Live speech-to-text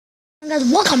Guys,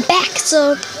 welcome back.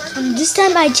 So this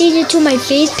time I changed it to my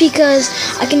face because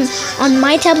I can, on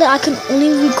my tablet I can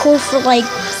only record for like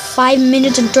 5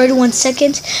 minutes and 31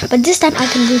 seconds, but this time I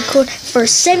can record for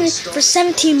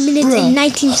 17 minutes and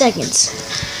 19 seconds.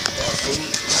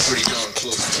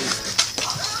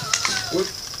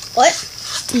 What?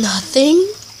 Nothing.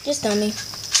 Just tell me.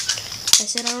 I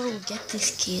said I will get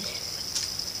this kid.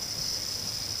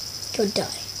 Go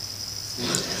die.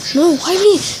 No, why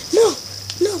me? No,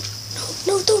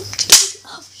 don't.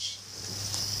 Oh,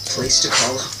 Place to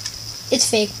call up. It's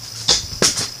fake.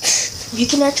 You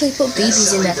can actually put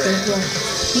BBs in that thing. Yeah.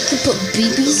 You can put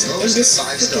BBs in this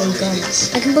freaking gun.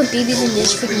 I can put BBs in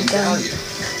this freaking gun.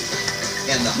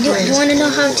 You want to know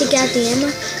how to get the ammo?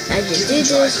 I just do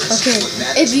this. Okay.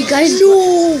 If you guys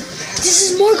know,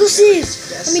 This is Marcus's.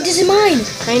 I mean, this is mine.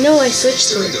 I know I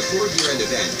switched it. Wait,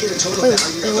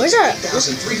 where's our?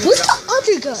 Where's the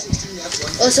other gun?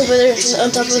 Also, over there on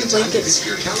top of the blankets.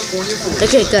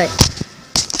 Okay, good.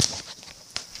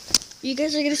 You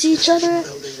guys are gonna see each other. No,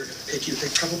 they were gonna pick you.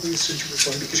 They probably assumed you were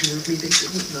fun because you were with me. They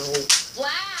didn't know.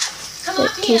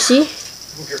 Wait, can you see?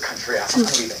 Move your country out. I'm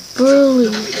leaving. Bro.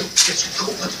 Just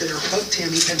go up there, hug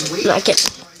Tammy, and wait. No, I can't.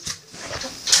 I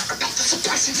don't care about the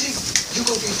surprising thing. You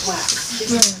go be black. That's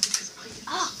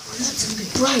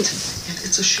Right. And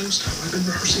it's a showstopper. I've been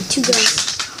rehearsing. 2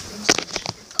 guns.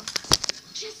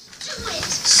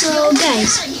 So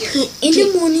guys, in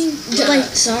the morning, Like,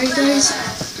 sorry guys,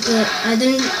 but I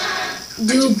didn't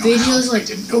do videos like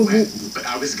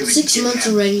for 6 months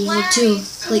already, or 2.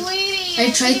 Like, I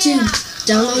tried to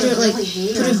download it, like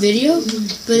put a video,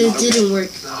 but it didn't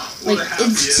work. Like,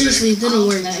 it seriously didn't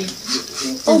work. I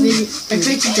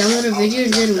tried to download a video,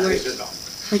 it didn't work.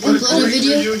 Like, upload a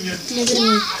video, and it didn't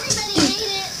work.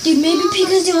 dude, maybe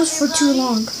because it was for too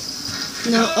long.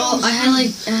 No, I had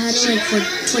it like for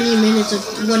 20 minutes of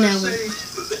 1 hour.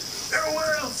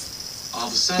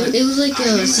 It was like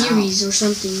a series or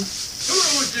something.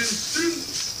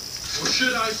 Or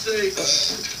should I say,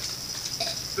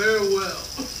 farewell?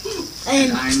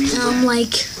 And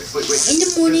like in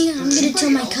the morning, I'm gonna tell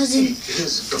my cousin.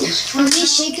 I'm gonna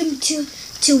shake him to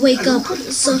wake up,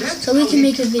 so we can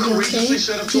make a video, okay?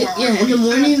 Yeah, in the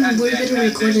morning we're gonna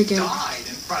record again.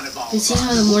 And see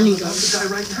how the morning goes. I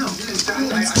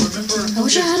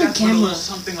wish I had a camera.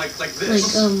 Something like Like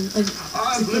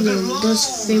those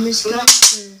famous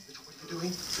guys.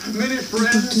 Many Don't do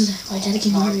friends. that. My dad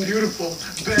can hear it. Beautiful,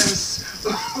 Bess.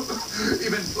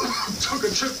 Even took a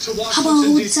trip to How about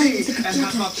Washington, outside D.C. with the and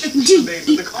had my computer? picture made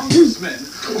with the congressman.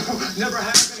 Never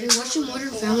happened. Are you watching Modern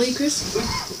Family, Chris?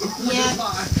 Yeah.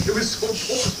 It was so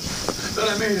important that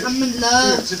I made it. I'm in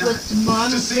love with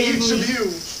Modern to see each of Family.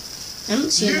 you. I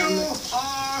don't see You that much.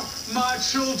 are my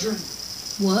children.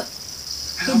 What?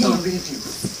 And I'm gonna leave you.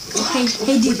 Hey,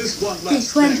 dude. With this one Hey,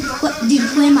 last where am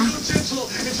I? gentle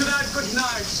into that good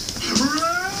night.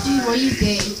 Dude, why are you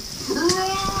gay?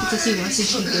 Because he wants to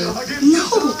be gay. No.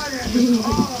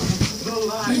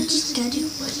 You just gotta do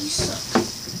what you suck.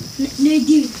 No,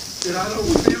 dude. And I don't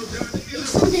feel good.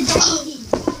 It's from the daddy.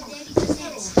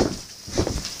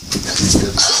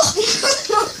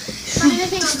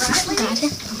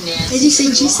 As you say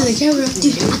cheese to the camera.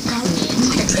 Dude, I got it.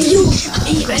 Hey, you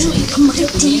You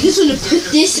just want to put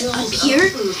this up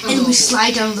here and we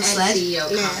slide down the sled? Wait,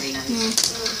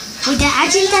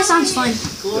 that sounds fun. No,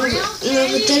 but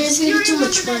then it's going to be too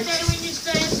much work.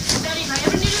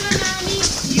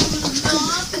 Come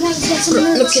on, let's get some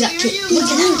nerds. Look at that kid. Look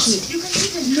at that kid.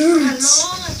 Nerds.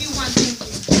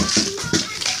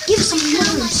 Give some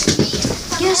nerds.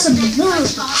 Give some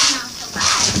nerds.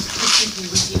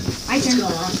 I can.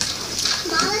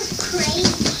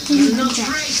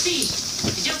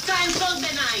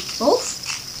 Both?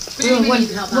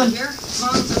 One.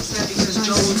 Mom's upset because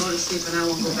Joel will go to sleep and I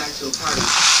won't go back to a party.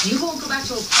 You won't go back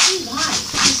to a party? Why?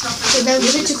 Okay, now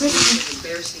give it to Chris.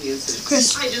 Embarrassing incident.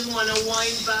 Chris. I just want to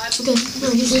wine back. Okay, no,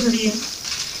 he's leaving again.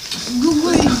 Good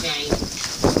work. Okay.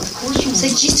 Of course you Say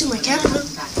won't cheese to my camera. go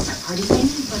back to that party.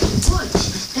 Anybody would.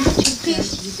 That's your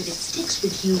best you that it sticks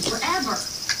with you forever.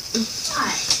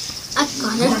 What? I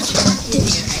got it.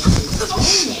 Own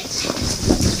it.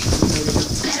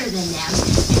 Better than them.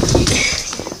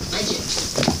 Legend.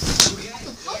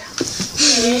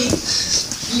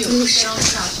 You get on the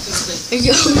couch quickly. There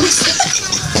you go.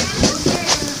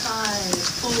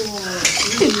 5, 4,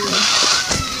 3.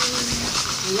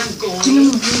 I'm going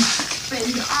to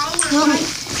spend hours.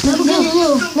 No,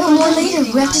 more later.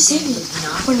 We have to save it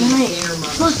for tonight.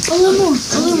 Come on, a little more.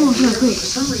 No, wait. For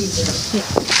some reason,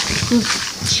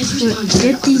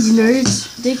 Get these nerds.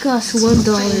 They cost $1. must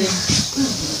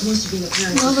have been a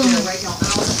parent. One more. Right now,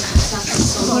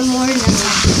 One more.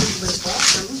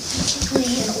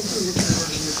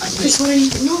 Here's what I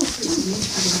need. No,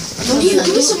 dude.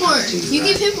 Give me some more. You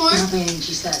give him more.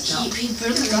 She said no. He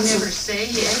barely got some. Never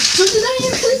say yes. So did I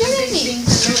even really get anything?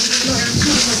 You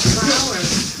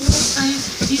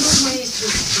don't ways to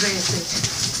express it.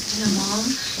 And mom,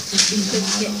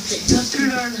 you have to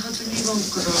learn how to live on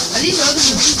girl. Are these all the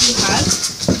movies you have?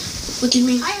 Look at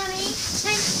me. Hi, honey.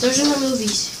 Those are the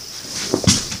movies.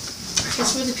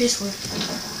 That's for the PS4.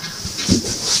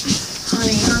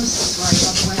 Honey, I'm so sorry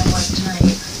about the way I was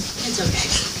tonight. It's okay.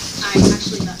 I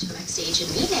actually got to go backstage and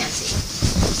meet Nancy.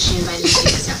 She invited me to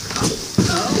get out for coffee.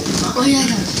 Oh yeah,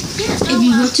 guys. If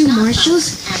you go to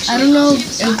Marshalls, I don't know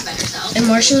if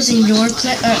Marshalls in your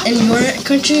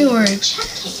country or a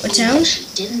town.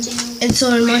 And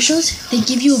so in Marshalls, they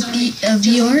give you a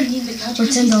VR for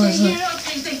 $10. Look.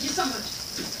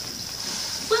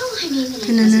 Well, I mean, No.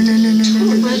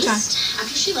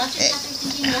 after she left, I sat there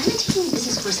thinking, why am I taking the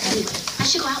business course anyway? I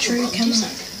should go out and work and do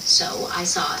something. So I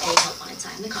saw a help wanted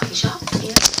sign in the coffee shop. And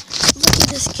Look at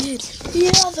this kid.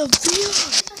 Yeah, the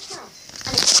VR. I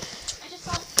just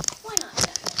thought, why not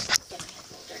get my hands a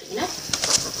little dirty, you know?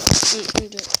 Let me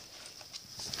do it.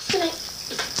 Good night.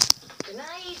 Good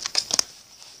night.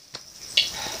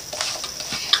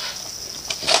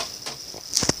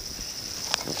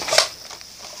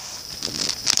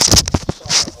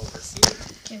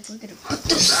 Okay, we're gonna put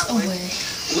this away.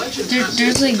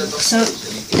 There's like so.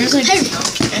 There's like.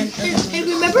 Hey,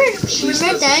 remember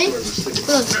that?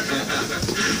 Look.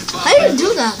 How do you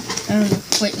do that? I don't know.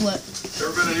 Wait, what?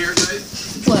 Ever been in here, Dave?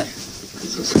 What?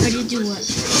 How do you do what?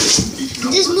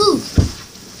 Just move.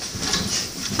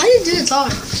 How do you do it all?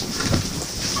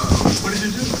 What did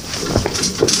you do?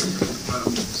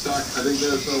 Stock, I think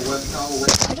there's a West Towel.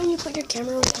 Why don't you put your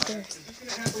camera over there? It's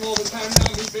gonna happen all the time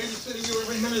now. Me babysitting you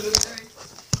every minute of the day.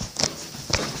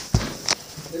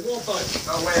 They won't fight.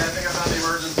 Oh wait, I think I found the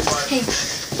emergency light. Hey,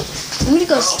 I'm gonna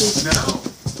go sleep. No.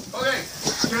 Okay.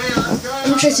 Carry on.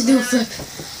 I'm gonna try to do a flip.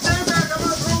 Stand back. I'm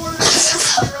gonna throw one of these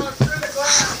through the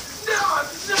glass. No.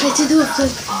 Try to do a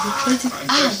flip.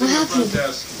 What happened?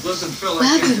 Listen, Phil, What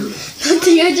I can't happened? do this.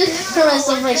 Nothing. I just put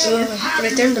myself right here.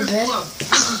 Right there in the bed.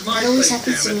 That always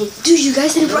happens to me. Dude, you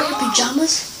guys didn't bring your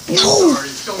pajamas? No.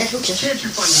 That's what just. Can't you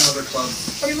find another club?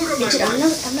 I mean, look at my Dude, I'm not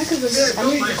gonna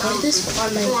record this on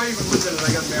my. Before I even lived in it,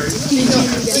 I got married. You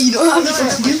don't have to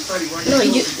fucking do. No,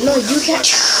 you can't.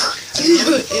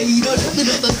 You don't have to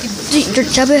fucking. Dude, your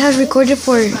tablet has recorded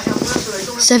for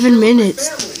 7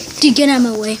 minutes. Dude, get out of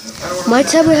my way. My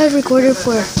tablet has recorded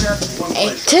for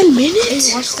 10 minutes.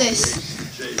 Hey, watch this.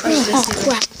 Oh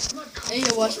crap! Hey,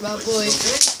 watch my boy.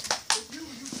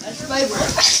 That's my boy.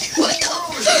 What the?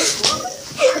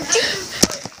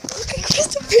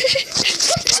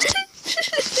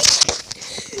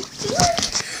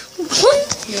 What?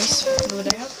 Yes. What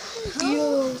I have?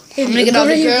 Yo. I'm gonna get all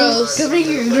the girls. Come right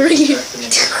here.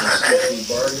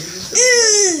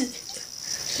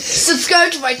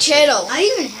 Subscribe to my channel. I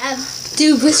even have.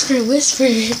 Dude, whisper.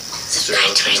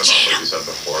 Subscribe to my channel.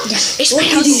 It's my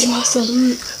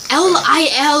awesome.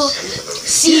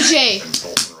 LILCJ.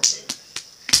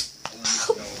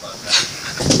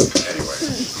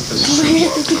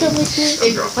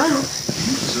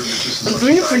 I'm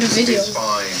doing it for the video.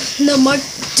 No, Mark,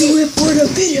 do it for the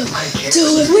video.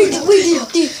 Do it. Wait, do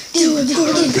it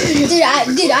for the video.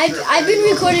 I've been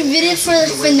recording videos for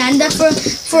Fernanda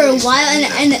for a while, and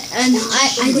I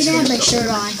didn't have my shirt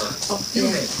on. Oh,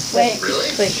 yeah. Wait. I'm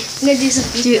gonna do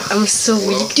something. Dude, I'm so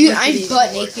weak. Dude, I'm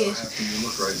butt naked.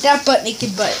 Not butt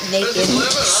naked, but naked.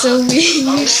 So weak.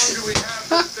 How long do we have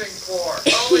this thing for?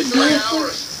 Only 3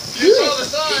 hours. You saw the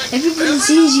sign. Everybody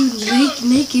sees you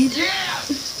naked. Yeah.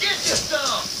 Get you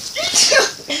some.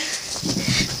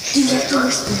 Dude, you have to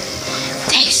whisper.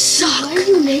 They suck. Why are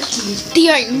you naked? They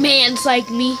aren't mans like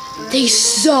me. They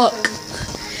suck.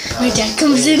 My dad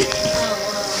comes in.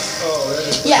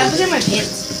 Yeah, I put in my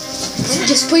pants.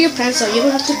 Just put your pants on. You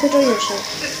don't have to put on your shirt.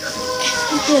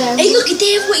 Hey, look,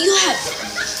 they have what you have.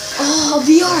 Oh,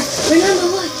 VR. Remember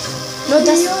what? No,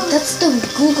 that's the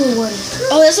Google one.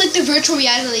 Oh, that's like the virtual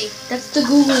reality. That's the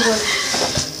Google one.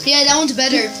 Yeah, that one's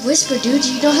better. Whisper, dude.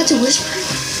 You don't have to whisper.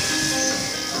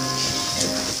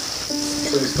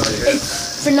 Hey,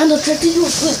 Fernando, try to do a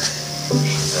flip.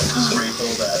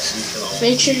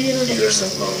 Make sure you don't hit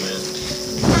yourself.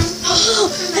 Oh,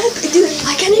 dude,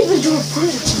 I can't even do a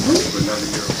flip.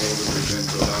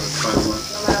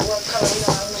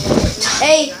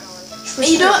 Hey,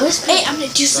 you know what? Hey, I'm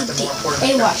gonna do something.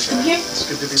 Hey, watch. Come here. It's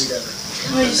good to be together.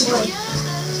 What is it?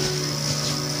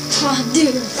 Oh,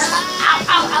 dude.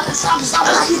 Ow, stop.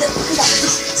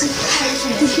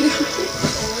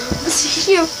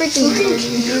 You're freaking weird.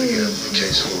 In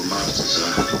case four monsters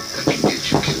can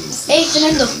get you killed. Hey,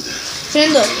 Fernando.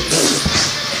 Fernando.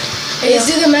 Hey, let's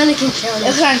do the mannequin challenge.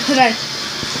 Hold on.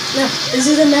 No, let's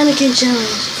do the mannequin challenge.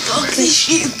 Fuck this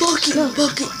shit. Fuck it. No,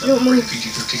 don't move.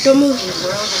 Don't move.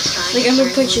 Like I'm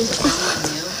gonna punch you.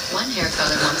 One hair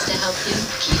color wants to help you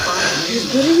keep on moving.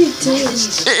 What are you doing?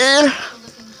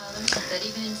 That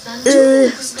even in sun,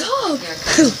 Stop.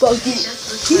 Fuck it.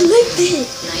 You licked it.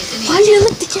 nice and Why do you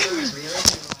lick the camera?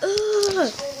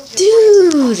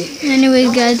 Dude.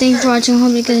 Anyways, guys, thanks for watching.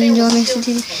 Hope you guys enjoy my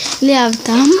TV. Yeah,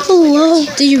 down below.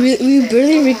 Dude, we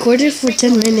barely recorded for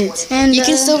 10 minutes. And You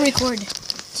can still record.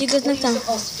 see you guys next time.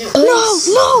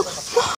 No.